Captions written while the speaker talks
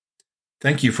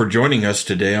Thank you for joining us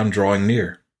today on Drawing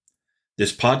Near.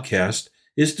 This podcast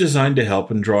is designed to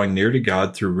help in drawing near to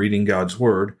God through reading God's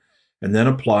Word and then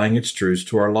applying its truths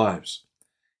to our lives.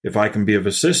 If I can be of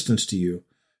assistance to you,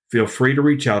 feel free to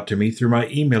reach out to me through my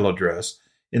email address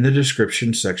in the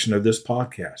description section of this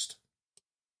podcast.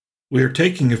 We are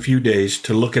taking a few days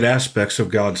to look at aspects of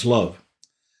God's love.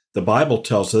 The Bible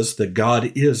tells us that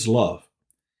God is love.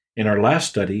 In our last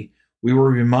study, we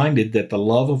were reminded that the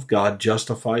love of God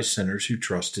justifies sinners who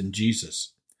trust in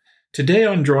Jesus. Today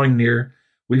on Drawing Near,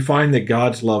 we find that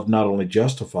God's love not only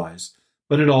justifies,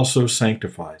 but it also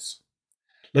sanctifies.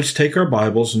 Let's take our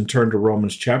Bibles and turn to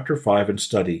Romans chapter 5 and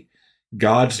study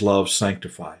God's love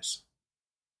sanctifies.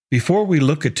 Before we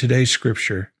look at today's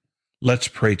scripture, let's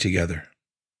pray together.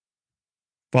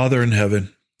 Father in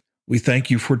heaven, we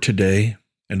thank you for today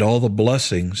and all the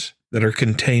blessings that are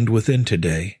contained within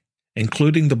today,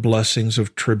 including the blessings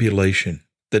of tribulation,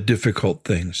 the difficult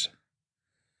things.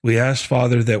 We ask,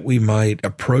 Father, that we might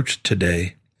approach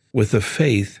today with the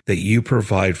faith that you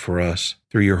provide for us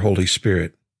through your Holy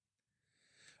Spirit.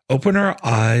 Open our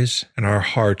eyes and our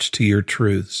hearts to your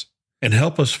truths, and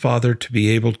help us, Father, to be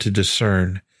able to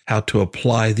discern how to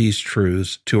apply these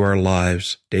truths to our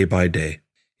lives day by day.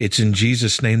 It's in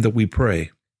Jesus' name that we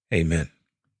pray. Amen.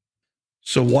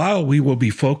 So while we will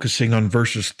be focusing on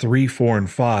verses 3, 4, and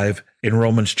 5 in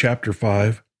Romans chapter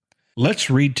 5, let's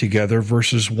read together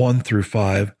verses 1 through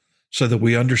 5 so that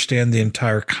we understand the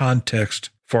entire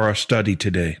context for our study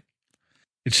today.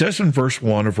 It says in verse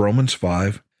 1 of Romans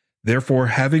 5, "Therefore,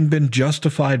 having been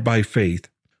justified by faith,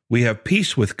 we have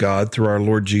peace with God through our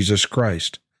Lord Jesus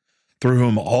Christ, through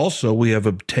whom also we have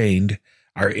obtained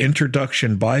our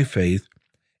introduction by faith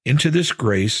into this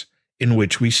grace in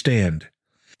which we stand.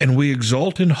 And we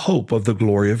exult in hope of the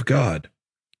glory of God.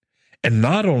 And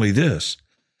not only this,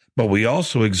 but we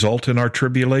also exult in our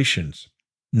tribulations,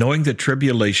 knowing that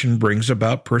tribulation brings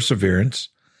about perseverance,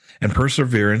 and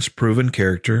perseverance proven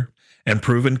character, and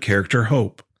proven character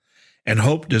hope. And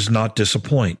hope does not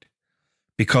disappoint,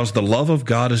 because the love of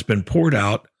God has been poured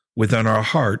out within our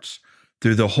hearts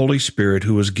through the Holy Spirit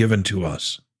who was given to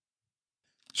us."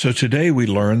 So today we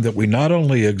learn that we not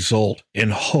only exult in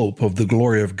hope of the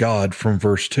glory of God from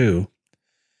verse 2,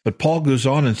 but Paul goes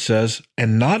on and says,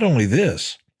 and not only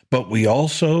this, but we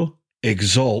also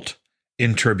exult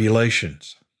in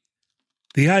tribulations.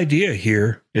 The idea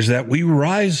here is that we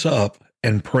rise up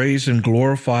and praise and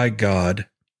glorify God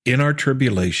in our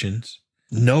tribulations,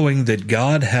 knowing that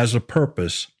God has a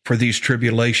purpose for these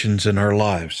tribulations in our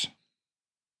lives.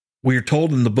 We are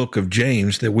told in the book of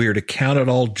James that we are to count it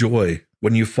all joy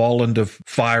when you fall into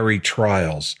fiery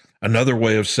trials, another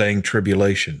way of saying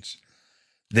tribulations.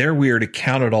 There we are to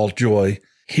count it all joy.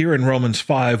 Here in Romans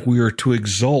 5, we are to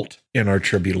exult in our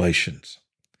tribulations.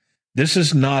 This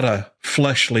is not a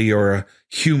fleshly or a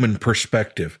human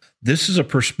perspective. This is a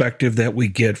perspective that we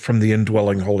get from the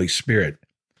indwelling Holy Spirit.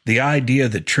 The idea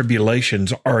that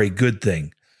tribulations are a good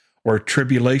thing, or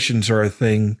tribulations are a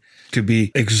thing to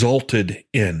be exalted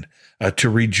in, to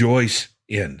rejoice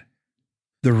in.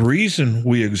 The reason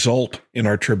we exult in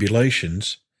our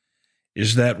tribulations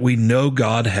is that we know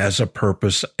God has a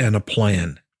purpose and a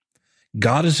plan.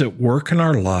 God is at work in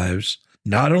our lives,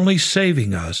 not only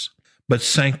saving us, but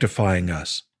sanctifying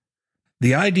us.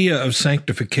 The idea of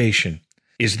sanctification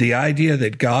is the idea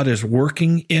that God is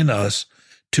working in us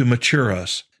to mature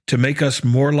us, to make us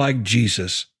more like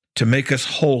Jesus, to make us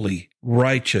holy,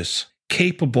 righteous,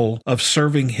 capable of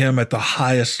serving Him at the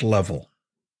highest level.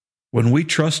 When we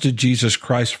trusted Jesus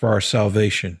Christ for our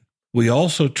salvation, we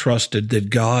also trusted that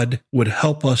God would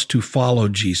help us to follow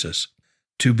Jesus,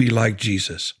 to be like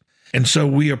Jesus. And so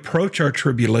we approach our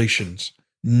tribulations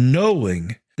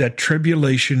knowing that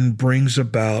tribulation brings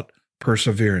about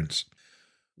perseverance.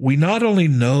 We not only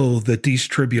know that these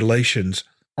tribulations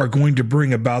are going to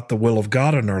bring about the will of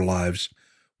God in our lives,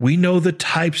 we know the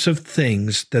types of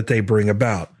things that they bring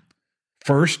about.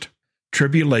 First,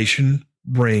 tribulation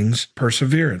brings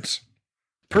perseverance.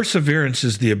 Perseverance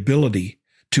is the ability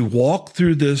to walk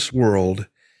through this world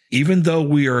even though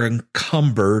we are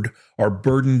encumbered or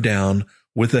burdened down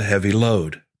with a heavy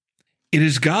load. It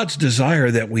is God's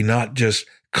desire that we not just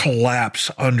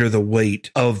collapse under the weight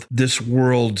of this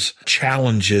world's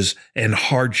challenges and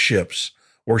hardships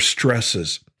or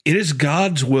stresses. It is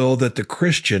God's will that the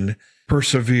Christian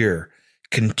persevere,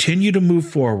 continue to move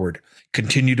forward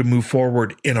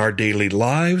in our daily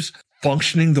lives,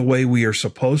 functioning the way we are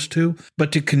supposed to,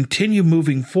 but to continue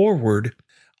moving forward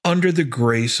under the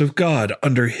grace of God,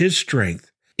 under His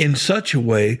strength, in such a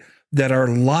way that our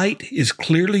light is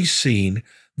clearly seen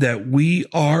that we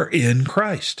are in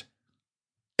Christ.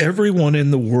 Everyone in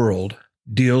the world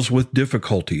deals with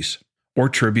difficulties, or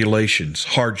tribulations,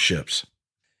 hardships.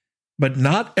 But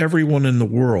not everyone in the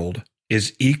world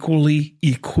is equally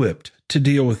equipped to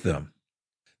deal with them.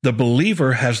 The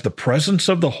believer has the presence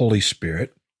of the Holy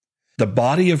Spirit, the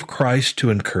body of Christ to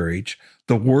encourage,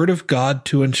 the Word of God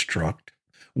to instruct.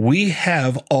 We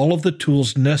have all of the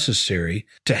tools necessary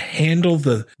to handle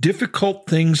the difficult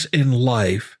things in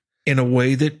life in a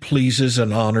way that pleases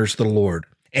and honors the Lord.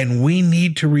 And we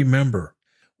need to remember,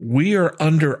 we are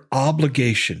under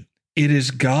obligation. It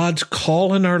is God's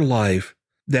call in our life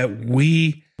that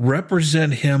we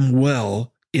represent Him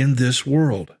well in this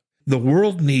world. The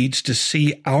world needs to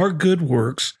see our good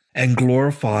works and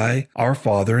glorify our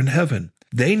Father in heaven.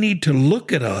 They need to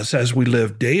look at us as we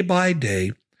live day by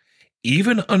day,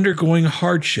 even undergoing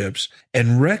hardships,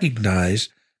 and recognize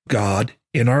God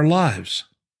in our lives.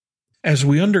 As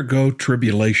we undergo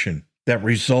tribulation that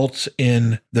results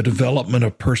in the development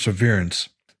of perseverance,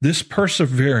 this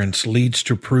perseverance leads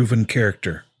to proven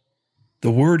character. The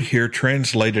word here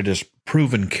translated as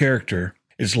proven character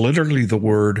is literally the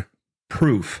word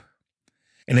proof.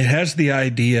 And it has the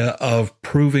idea of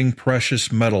proving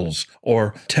precious metals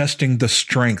or testing the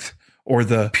strength or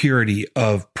the purity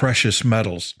of precious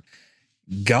metals.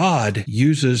 God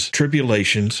uses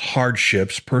tribulations,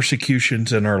 hardships,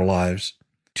 persecutions in our lives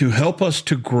to help us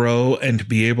to grow and to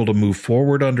be able to move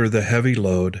forward under the heavy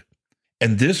load.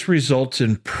 And this results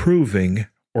in proving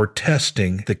or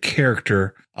testing the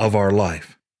character of our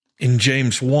life. In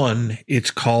James 1,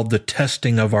 it's called the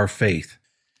testing of our faith.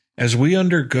 As we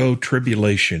undergo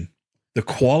tribulation, the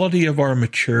quality of our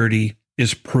maturity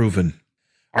is proven.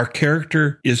 Our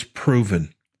character is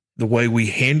proven. The way we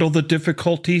handle the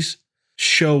difficulties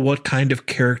show what kind of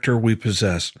character we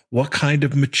possess, what kind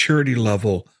of maturity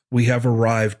level we have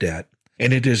arrived at.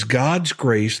 And it is God's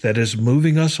grace that is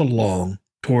moving us along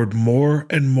toward more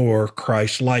and more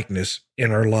Christ-likeness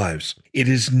in our lives. It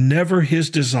is never His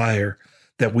desire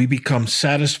that we become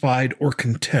satisfied or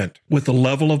content with the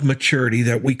level of maturity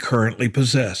that we currently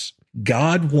possess.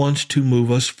 God wants to move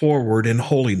us forward in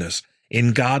holiness,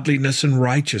 in godliness and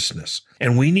righteousness,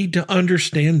 and we need to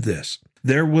understand this.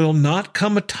 There will not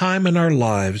come a time in our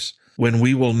lives when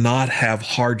we will not have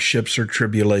hardships or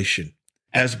tribulation.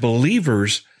 As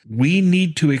believers, we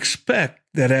need to expect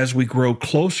that as we grow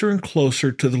closer and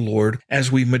closer to the Lord,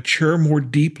 as we mature more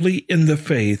deeply in the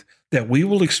faith, that we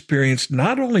will experience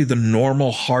not only the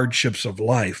normal hardships of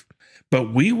life,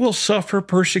 but we will suffer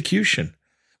persecution.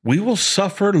 We will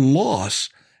suffer loss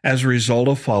as a result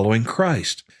of following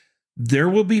Christ. There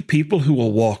will be people who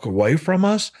will walk away from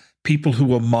us, people who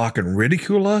will mock and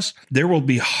ridicule us. There will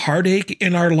be heartache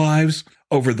in our lives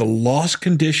over the lost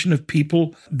condition of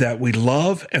people that we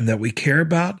love and that we care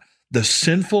about. The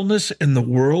sinfulness in the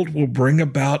world will bring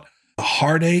about a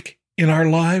heartache in our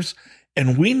lives,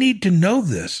 and we need to know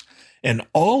this. And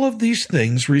all of these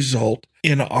things result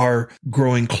in our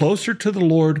growing closer to the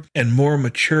Lord and more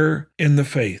mature in the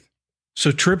faith.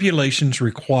 So tribulations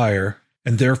require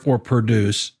and therefore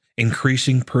produce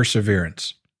increasing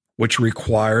perseverance, which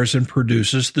requires and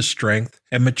produces the strength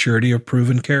and maturity of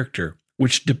proven character,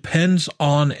 which depends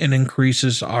on and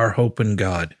increases our hope in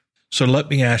God. So let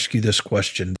me ask you this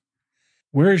question.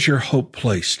 Where is your hope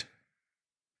placed?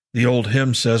 The old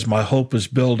hymn says, "My hope is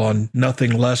built on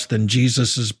nothing less than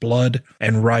Jesus' blood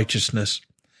and righteousness.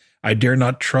 I dare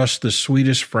not trust the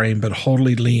sweetest frame, but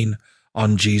wholly lean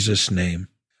on Jesus' name.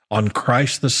 On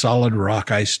Christ the solid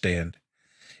rock I stand."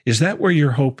 Is that where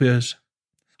your hope is?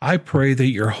 I pray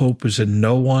that your hope is in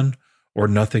no one or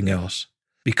nothing else,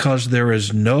 because there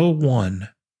is no one,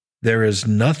 there is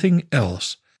nothing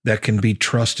else that can be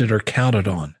trusted or counted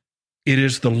on. It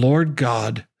is the Lord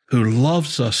God who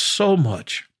loves us so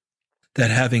much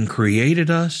that having created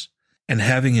us and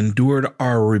having endured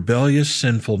our rebellious,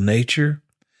 sinful nature,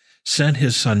 sent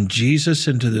His Son Jesus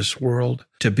into this world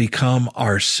to become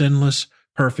our sinless,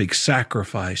 perfect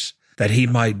sacrifice, that He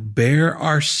might bear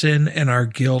our sin and our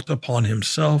guilt upon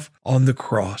Himself on the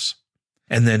cross,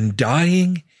 and then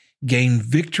dying, gain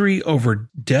victory over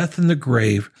death and the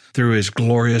grave through His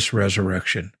glorious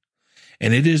resurrection.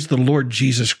 And it is the Lord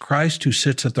Jesus Christ who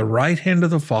sits at the right hand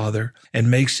of the Father and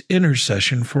makes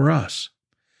intercession for us.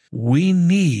 We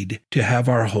need to have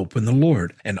our hope in the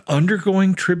Lord, and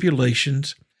undergoing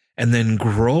tribulations and then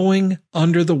growing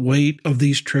under the weight of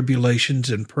these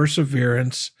tribulations in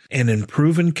perseverance and in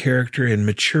proven character and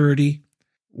maturity,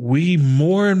 we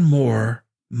more and more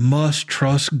must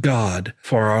trust God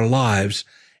for our lives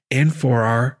and for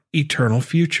our eternal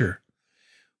future.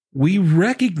 We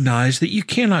recognize that you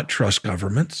cannot trust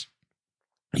governments.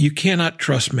 You cannot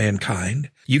trust mankind.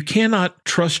 You cannot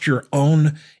trust your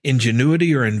own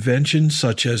ingenuity or inventions,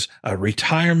 such as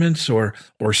retirements or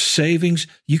savings.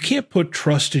 You can't put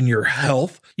trust in your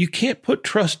health. You can't put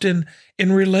trust in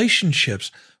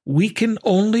relationships. We can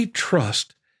only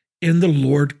trust in the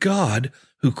Lord God,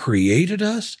 who created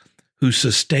us, who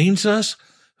sustains us,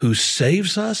 who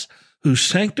saves us, who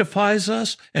sanctifies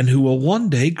us, and who will one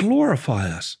day glorify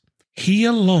us. He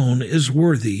alone is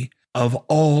worthy of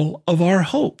all of our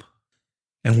hope.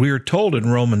 And we are told in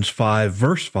Romans 5,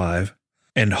 verse 5,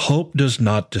 and hope does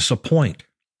not disappoint.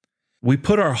 We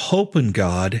put our hope in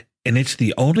God, and it's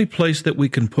the only place that we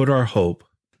can put our hope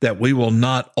that we will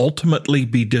not ultimately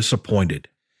be disappointed.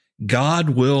 God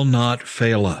will not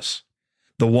fail us.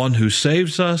 The one who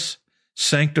saves us,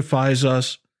 sanctifies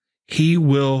us, he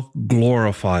will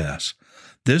glorify us.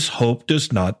 This hope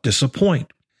does not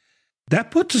disappoint. That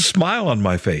puts a smile on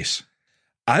my face.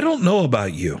 I don't know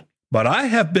about you, but I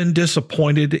have been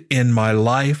disappointed in my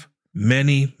life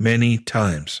many, many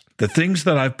times. The things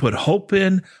that I've put hope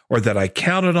in or that I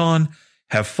counted on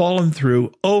have fallen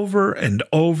through over and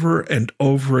over and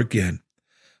over again.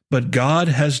 But God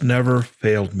has never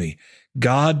failed me.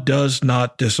 God does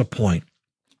not disappoint.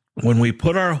 When we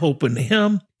put our hope in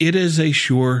Him, it is a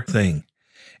sure thing.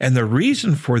 And the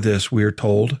reason for this, we are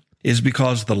told, is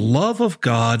because the love of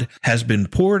God has been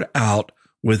poured out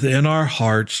within our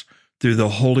hearts through the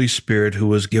Holy Spirit who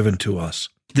was given to us.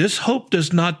 This hope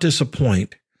does not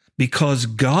disappoint because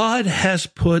God has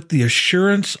put the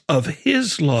assurance of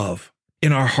His love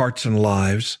in our hearts and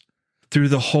lives through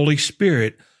the Holy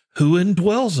Spirit who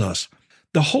indwells us.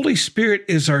 The Holy Spirit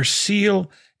is our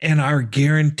seal and our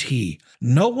guarantee.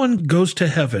 No one goes to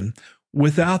heaven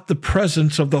without the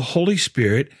presence of the Holy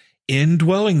Spirit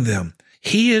indwelling them.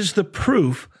 He is the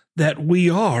proof that we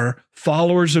are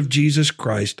followers of Jesus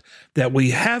Christ, that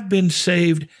we have been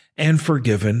saved and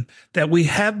forgiven, that we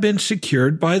have been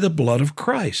secured by the blood of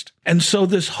Christ. And so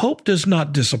this hope does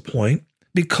not disappoint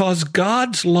because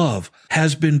God's love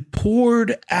has been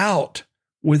poured out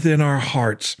within our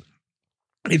hearts.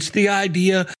 It's the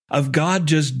idea of God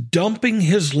just dumping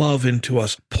His love into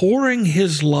us, pouring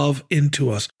His love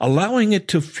into us, allowing it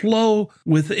to flow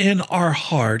within our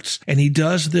hearts. And He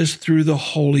does this through the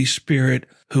Holy Spirit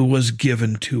who was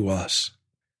given to us.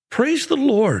 Praise the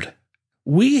Lord.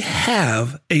 We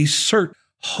have a certain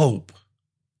hope.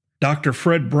 Dr.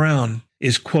 Fred Brown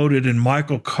is quoted in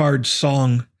Michael Card's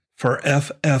song for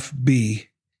FFB.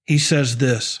 He says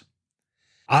this,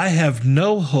 "I have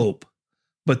no hope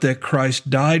but that Christ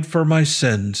died for my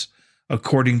sins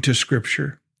according to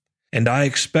Scripture, and I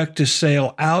expect to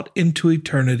sail out into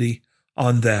eternity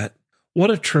on that." What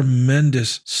a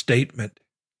tremendous statement.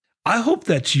 I hope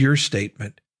that's your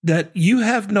statement, that you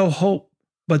have no hope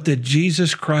but that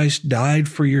Jesus Christ died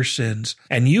for your sins,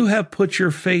 and you have put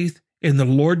your faith in the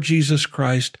Lord Jesus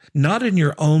Christ, not in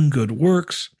your own good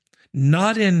works,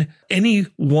 not in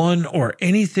anyone or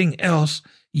anything else.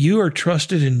 You are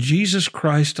trusted in Jesus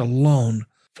Christ alone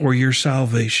for your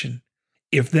salvation.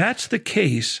 If that's the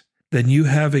case, then you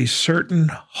have a certain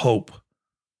hope.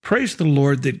 Praise the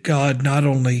Lord that God not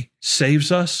only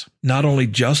saves us, not only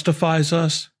justifies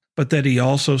us, but that He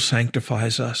also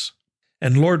sanctifies us.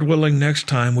 And Lord willing, next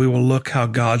time we will look how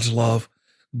God's love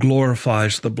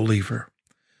glorifies the believer.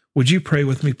 Would you pray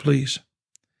with me, please?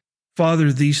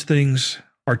 Father, these things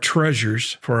are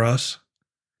treasures for us.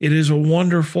 It is a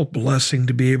wonderful blessing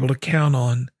to be able to count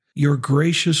on your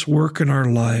gracious work in our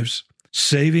lives,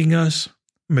 saving us,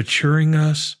 maturing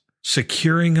us,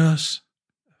 securing us.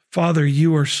 Father,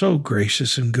 you are so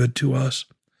gracious and good to us,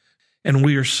 and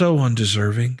we are so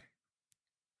undeserving.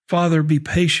 Father, be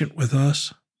patient with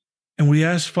us, and we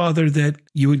ask, Father, that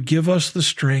you would give us the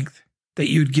strength, that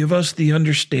you would give us the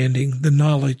understanding, the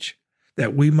knowledge,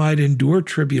 that we might endure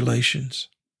tribulations,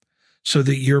 so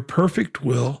that your perfect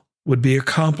will would be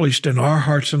accomplished in our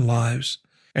hearts and lives,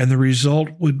 and the result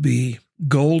would be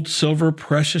gold, silver,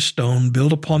 precious stone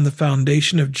built upon the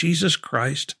foundation of Jesus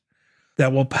Christ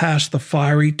that will pass the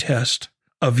fiery test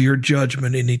of your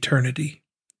judgment in eternity.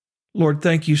 Lord,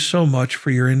 thank you so much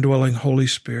for your indwelling Holy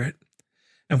Spirit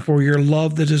and for your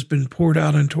love that has been poured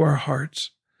out into our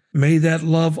hearts. May that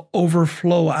love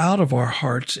overflow out of our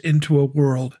hearts into a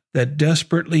world that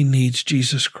desperately needs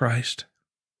Jesus Christ.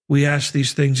 We ask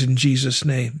these things in Jesus'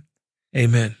 name.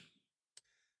 Amen.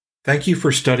 Thank you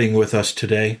for studying with us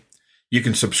today. You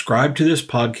can subscribe to this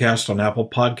podcast on Apple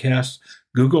Podcasts,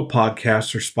 Google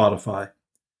Podcasts, or Spotify.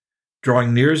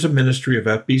 Drawing Near is a ministry of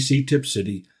FBC Tipp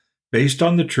City, based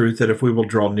on the truth that if we will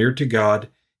draw near to God,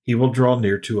 He will draw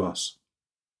near to us.